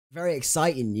Very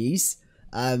exciting news.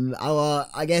 Our,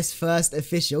 I guess, first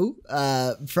official,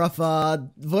 proper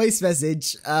voice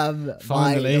message,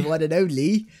 by the one and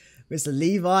only Mr.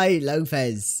 Levi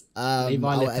Lopez, our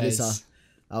editor,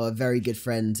 our very good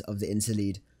friend of the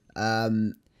Interlude.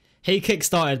 He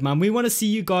kickstarted, man. We want to see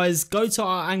you guys go to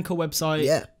our Anchor website.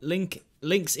 Yeah.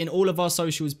 Links in all of our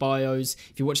socials bios.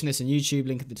 If you're watching this on YouTube,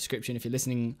 link in the description. If you're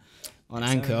listening on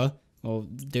Anchor, or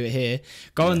do it here,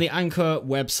 go on the Anchor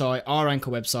website, our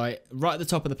Anchor website. Right at the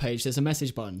top of the page, there's a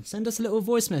message button. Send us a little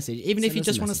voice message. Even if you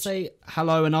just want to say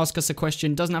hello and ask us a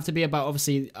question. Doesn't have to be about,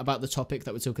 obviously, about the topic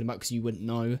that we're talking about, because you wouldn't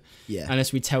know. Yeah.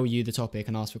 Unless we tell you the topic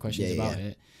and ask for questions about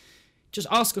it. Just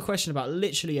ask a question about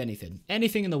literally anything.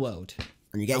 Anything in the world.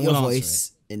 And you get your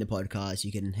voice in the podcast.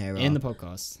 You can hear in the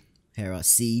podcast. Hear us,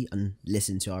 see and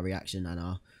listen to our reaction and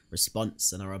our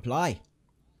response and our reply.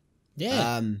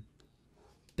 Yeah.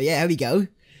 But yeah, here we go.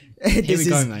 Here we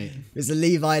go, mate. Mr.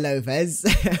 Levi Lopez.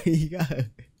 Here you go.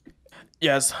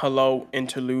 Yes, hello,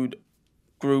 Interlude,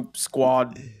 group,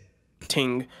 squad,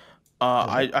 ting.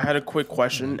 I had a quick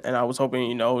question, and I was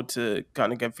hoping, to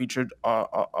kind of get featured on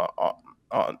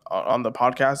the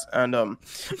podcast. And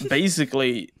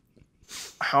basically,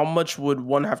 how much would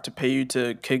one have to pay you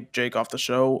to kick Jake off the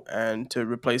show and to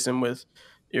replace him with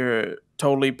your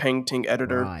totally painting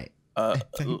editor? Right.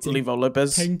 Levi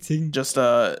Lopez. Painting. Just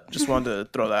wanted to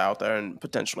throw that out there and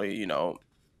potentially,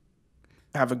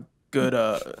 have a good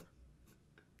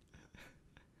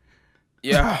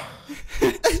yeah.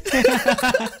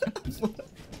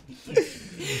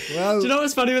 Well, do you know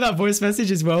what's funny with that voice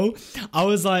message as well? I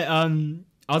was like,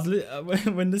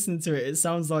 when listening to it, it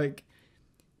sounds like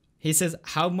he says,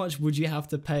 "How much would you have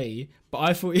to pay?" But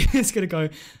I thought he was gonna go,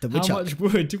 "How much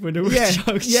would a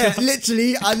woodchuck?" Yeah,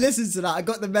 literally. I listened to that. I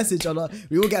got the message on.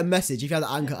 We all get a message if you have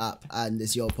the Anchor app and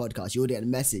it's your podcast. You all get a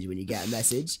message when you get a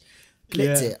message.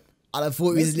 Clicked it, and I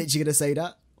thought he was literally gonna say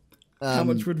that. How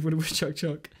much would a woodchuck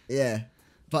chuck? Yeah,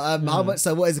 but how much?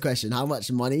 So what is the question? How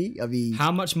much money?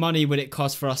 How much money would it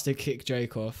cost for us to kick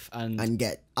Jake off and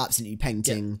get absolutely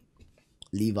painting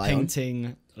Levi?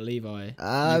 Painting Levi,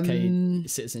 UK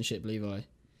citizenship Levi.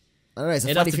 I don't know. It's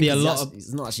It'd have to be a lot of.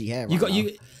 It's not actually here.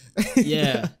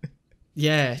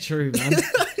 Yeah, true, man.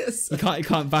 He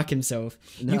can't back himself.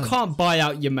 No. You can't buy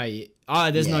out your mate.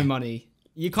 There's no money.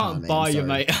 You can't buy your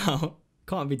mate out.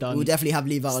 Can't be done. We'll definitely have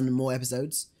Levi on more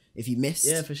episodes. If you missed,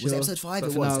 yeah, for sure. Was it episode 5?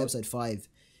 It was episode 5.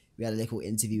 We had a little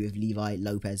interview with Levi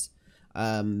Lopez. But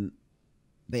yeah,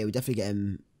 we'll definitely get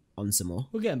him on some more.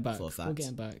 We'll get him back.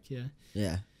 Yeah.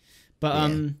 Yeah.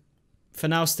 But for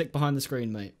now, stick behind the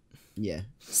screen, mate. Yeah.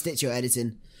 Stick to your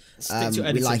editing.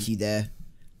 We like you there.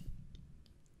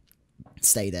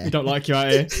 Stay there. We don't like you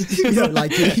out here. We don't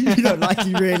like you. You don't like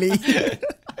you, really.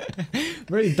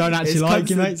 Really don't actually like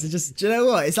you, mate. So just... Do you know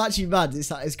what? It's actually mad.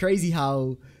 It's crazy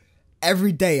how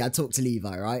every day I talk to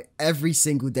Levi, right? Every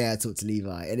single day I talk to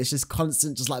Levi. And it's just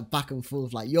constant, just like back and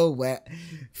forth. Like, you're wet.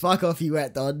 Fuck off, you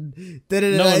wet, Don.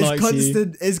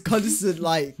 It's constant,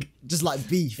 like, just like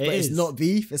beef. But it's not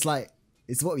beef. It's like,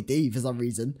 it's what we do for some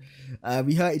reason.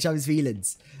 We hurt each other's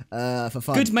feelings for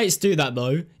fun. Good mates do that,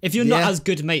 though. If you're not as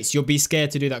good mates, you'll be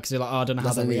scared to do that because you're like, I don't know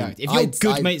how they react. If you're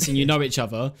good mates and you know each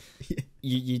other,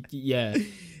 yeah.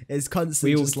 It's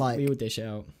constant, just like... We all dish it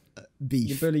out. Beef.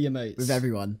 You bully your mates. With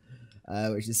everyone,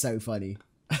 which is so funny.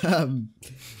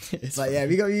 But yeah,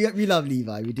 we love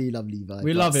Levi. We do love Levi.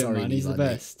 We love him, man. He's the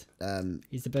best.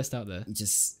 He's the best out there. He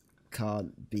just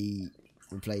can't be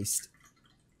replaced.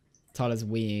 Tyler's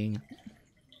weeing.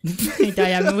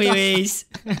 Diane wee-wees.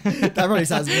 That probably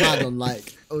sounds mad on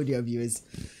like audio viewers.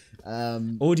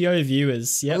 Audio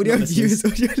viewers, yeah. Audio viewers,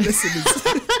 audio listeners.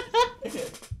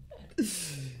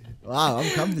 Wow, I'm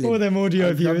crumbling. For them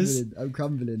audio viewers. I'm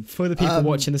crumbling. For the people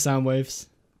watching the sound waves.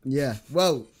 Yeah.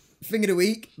 Well, thing of the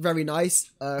week, very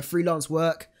nice. Freelance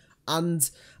work and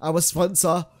our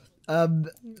sponsor,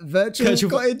 Virtual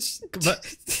Cottage.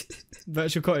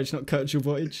 Virtual Cottage, not Virtual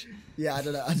Cottage. Yeah, I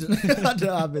don't know. I don't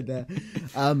know what happened there.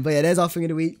 But yeah, there's our thing of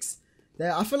the weeks.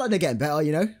 I feel like they're getting better,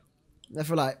 I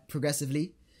feel like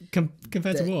progressively.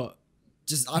 Compared to what?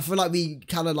 I feel like we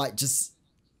kind of like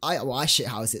I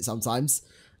shithouse it sometimes.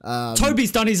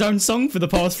 Toby's done his own song for the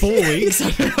past 4 weeks.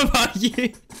 I don't know about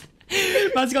you.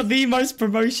 Man's got the most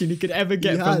promotion he could ever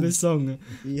get from this song.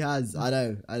 He has. I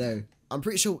know. I'm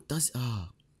pretty sure I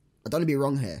don't want to be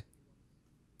wrong here,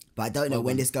 but I don't know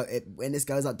when this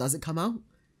goes out. Does it come out?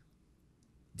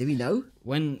 Do we know?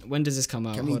 When does this come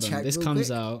out? Can we check This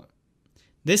comes out.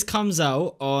 This comes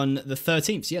out on the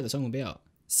 13th. So yeah, the song will be out.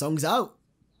 Song's out.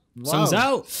 Wow. Song's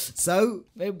out. So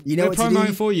you know we're what to do.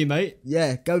 promoting for you, mate.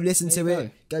 Yeah, go listen to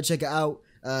it. Go check it out.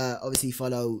 Obviously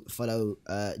follow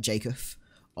Jacob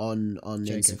on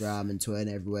Jacob. Instagram and Twitter and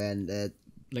everywhere, and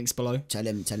Links below. tell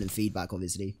him feedback,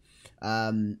 obviously.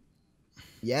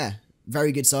 Yeah,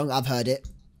 very good song. I've heard it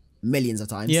millions of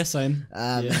times. Yeah, same.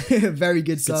 Very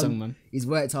good song. Good song, man. He's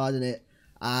worked hard on it,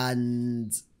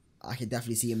 and I can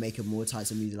definitely see him making more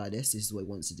types of music like this. This is what he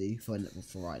wants to do for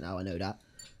right now. I know that.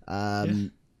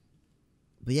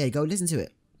 But yeah, go listen to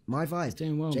it. My vibe.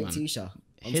 Doing well, Jake man. Tusha.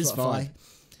 On His Spotify. vibe.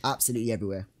 Absolutely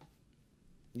everywhere.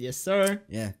 Yes, sir.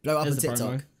 Yeah. Blow up There's on the TikTok.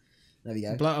 promo. There we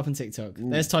go. Blow it up on TikTok.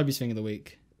 There's Toby's thing of the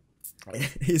week.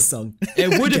 His song.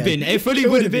 It would have been. It fully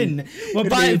would have been. Well,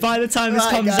 by the time this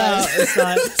Right, comes guys. out,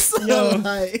 it's like, yo,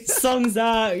 Right. song's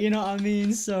out. You know what I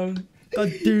mean? So gotta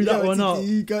do that one up.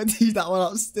 You gotta do that one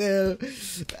up still.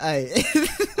 Hey.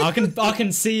 I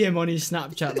can see him on his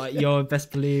Snapchat. Like, yo,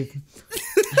 best believe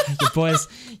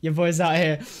your boys out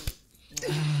here.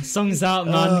 Song's out,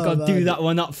 man. Oh, Gotta man. do that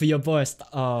one up for your boys.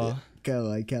 Oh, Come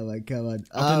on.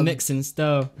 I've been mixing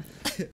still.